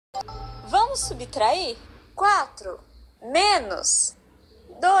Vamos subtrair? 4 menos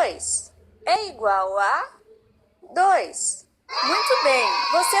 2 é igual a 2. Muito bem,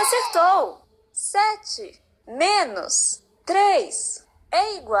 você acertou. 7 menos 3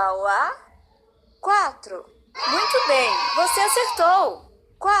 é igual a 4. Muito bem, você acertou.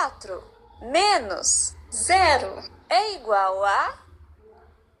 4 menos 0 é igual a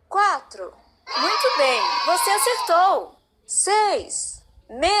 4. Muito bem, você acertou. 6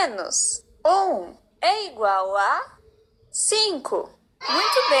 menos 1 é igual a 5.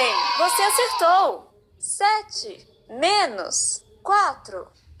 Muito bem, você acertou. 7 menos 4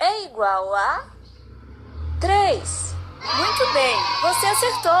 é igual a 3. Muito bem, você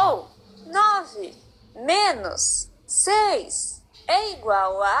acertou. 9 menos 6 é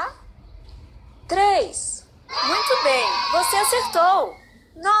igual a 3. Muito bem, você acertou.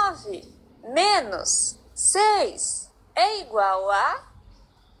 9 menos 6 é igual a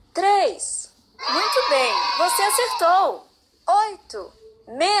 3. Muito bem, você acertou. 8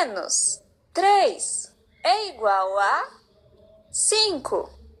 menos 3 é igual a 5.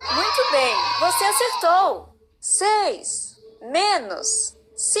 Muito bem, você acertou. 6 menos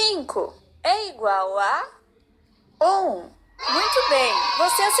 5 é igual a 1. Muito bem,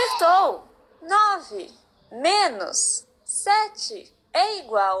 você acertou. 9 menos 7 é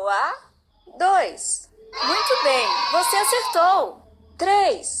igual a 2. Muito bem, você acertou.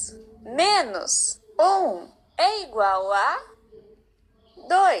 3 menos 1 é igual a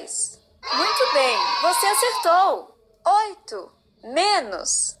 2. Muito bem, você acertou. 8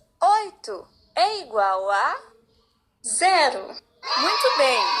 menos 8 é igual a 0. Muito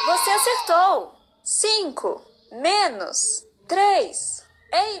bem, você acertou. 5 menos 3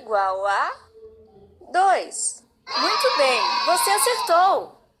 é igual a 2. Muito bem, você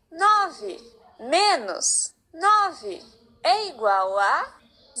acertou. 9 menos 9 é igual a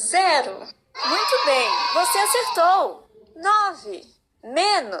 0. Muito bem, você acertou. 9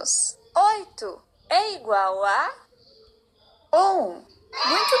 menos 8 é igual a 1.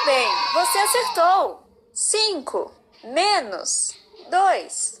 Muito bem, você acertou. 5 menos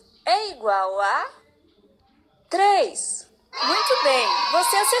 2 é igual a 3. Muito bem,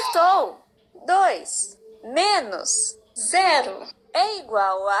 você acertou. 2 menos 0 é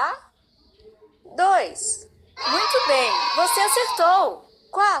igual a 2. Muito bem, você acertou.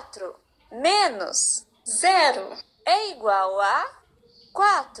 4 menos 0 é igual a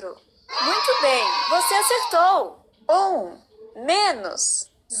 4. Muito bem, você acertou. 1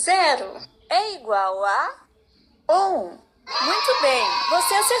 menos 0 é igual a 1. Muito bem,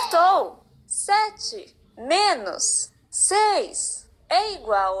 você acertou. 7 menos 6 é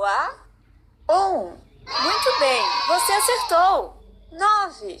igual a 1. Muito bem, você acertou.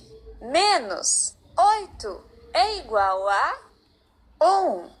 9 menos 8 é igual a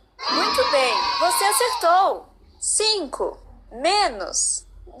 1. Muito bem, você acertou. 5 menos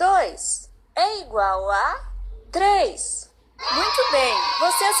 2 é igual a 3. Muito bem,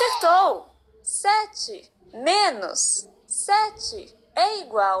 você acertou. 7 menos 7 é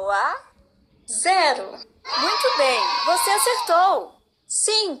igual a 0. Muito bem, você acertou.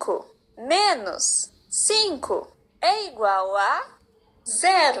 5 menos 5 é igual a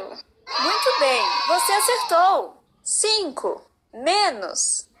 0. Muito bem, você acertou. 5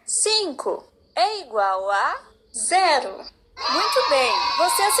 menos 5 é igual a 0. Muito bem,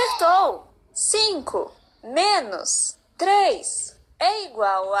 você acertou. 5 menos 3 é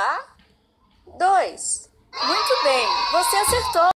igual a 2. Muito bem, você acertou.